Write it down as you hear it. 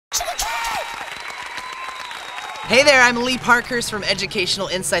Hey there, I'm Lee Parkhurst from Educational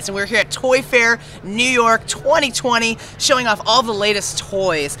Insights, and we're here at Toy Fair New York 2020 showing off all the latest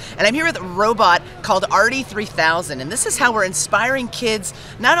toys. And I'm here with a robot called Artie 3000, and this is how we're inspiring kids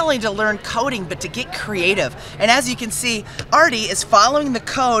not only to learn coding but to get creative. And as you can see, Artie is following the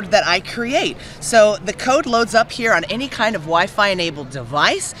code that I create. So the code loads up here on any kind of Wi-Fi enabled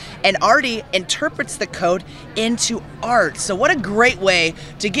device, and Artie interprets the code into art. So what a great way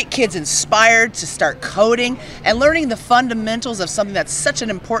to get kids inspired to start coding and learning the fundamentals of something that's such an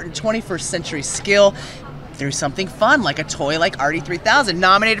important 21st century skill through something fun like a toy like Artie 3000,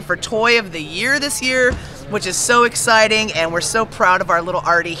 nominated for Toy of the Year this year, which is so exciting, and we're so proud of our little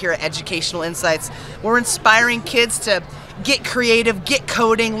Artie here at Educational Insights. We're inspiring kids to get creative, get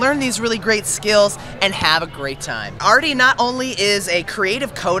coding, learn these really great skills, and have a great time. Artie not only is a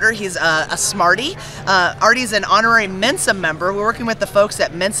creative coder, he's a smarty. Artie's an honorary Mensa member. We're working with the folks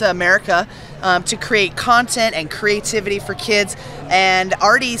at Mensa America to create content and creativity for kids. And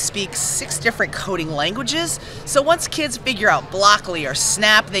Artie speaks 6 different coding languages. So once kids figure out Blockly or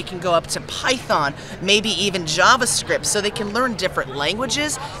Snap, they can go up to Python, maybe even JavaScript, so they can learn different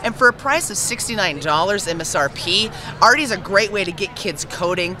languages. And for a price of $69 MSRP, Artie's a great way to get kids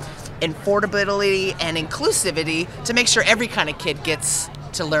coding, affordability, and inclusivity to make sure every kind of kid gets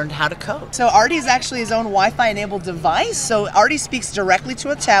to learn how to code. So Artie is actually his own Wi-Fi enabled device. So Artie speaks directly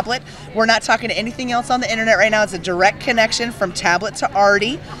to a tablet. We're not talking to anything else on the internet right now. It's a direct connection from tablet to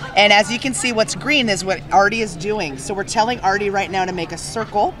Artie. And as you can see, what's green is what Artie is doing. So we're telling Artie right now to make a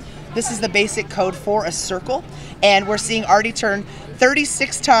circle. This is the basic code for a circle. And we're seeing Artie turn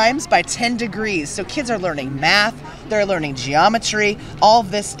 36 times by 10 degrees. So kids are learning math, they're learning geometry. All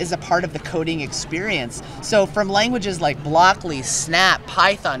of this is a part of the coding experience. So from languages like Blockly, Snap,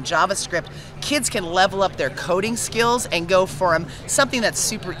 Python, JavaScript, kids can level up their coding skills and go from something that's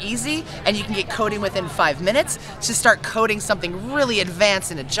super easy and you can get coding within 5 minutes to start coding something really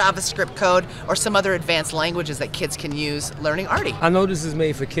advanced in a JavaScript code or some other advanced languages that kids can use learning Artie. I know this is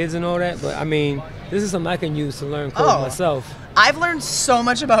made for kids and all that, but I mean, this is something I can use to learn code myself. I've learned so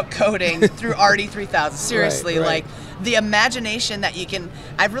much about coding through Artie 3000. Seriously, right. Like the imagination that you can,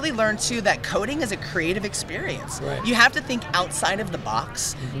 I've really learned too that coding is a creative experience. Right. You have to think outside of the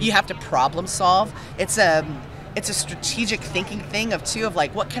box. You have to problem solve. It's a strategic thinking thing of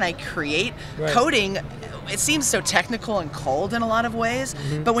like, what can I create? Right. Coding, it seems so technical and cold in a lot of ways,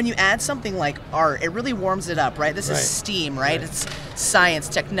 but when you add something like art, it really warms it up, right? This is STEAM, right? It's science,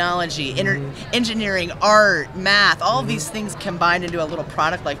 technology, engineering, art, math, all of these things combined into a little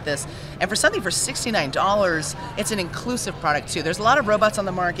product like this. And for something for $69, it's an inclusive product too. There's a lot of robots on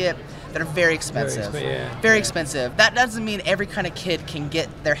the market that are very expensive. Very expensive. That doesn't mean every kind of kid can get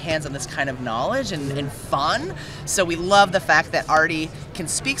their hands on this kind of knowledge and fun. So we love the fact that Artie can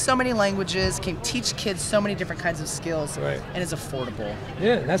speak so many languages, can teach kids so many different kinds of skills, and is affordable.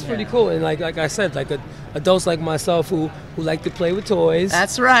 Yeah, that's pretty cool. And like I said, like adults like myself who like to play with toys.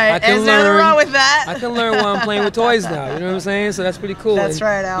 That's right. There's nothing wrong with that. I can learn while I'm playing with toys now. You know what I'm saying? So that's pretty cool. That's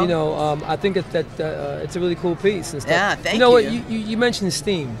right, Al. You know, I think that it's a really cool piece and stuff. Yeah, thank you. You know what? You mentioned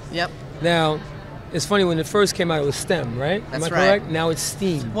STEAM. Yep. Now, it's funny, when it first came out, it was STEM, right? That's Am I correct? Now it's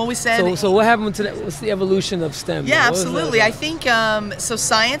STEAM. Well, we said... So what happened to that? What's the evolution of STEM? Yeah, absolutely. I think, so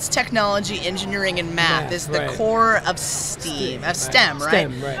science, technology, engineering, and math is the core of STEM, right? STEM, right?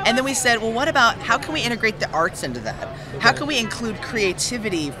 And then we said, well, what about, how can we integrate the arts into that? How can we include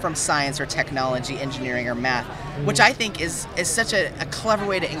creativity from science or technology, engineering, or math? Which I think is such a clever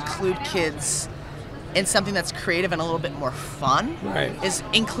way to include kids in something that's creative and a little bit more fun, is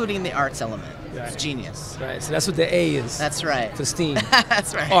including the arts element. It's genius. Right, so that's what the A is. That's right. For STEAM.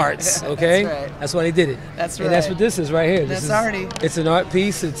 That's right. Arts, okay? That's right. That's why they did it. That's right. And that's what this is right here. That's Artie. It's an art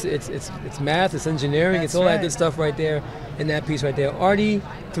piece, it's math, it's engineering, it's all that good stuff right there in that piece right there. Artie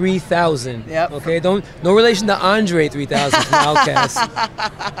 3000. Yep. Okay, no relation to Andre 3000 from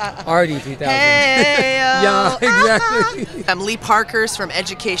Outkast. Artie 3000. Hey, yeah, exactly. I'm Lee Parkhurst from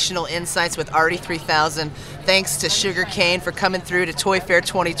Educational Insights with Artie 3000. Thanks to Sugarcane for coming through to Toy Fair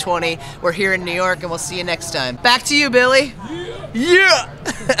 2020. We're here in New York, and we'll see you next time. Back to you, Billy.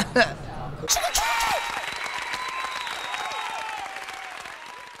 Yeah!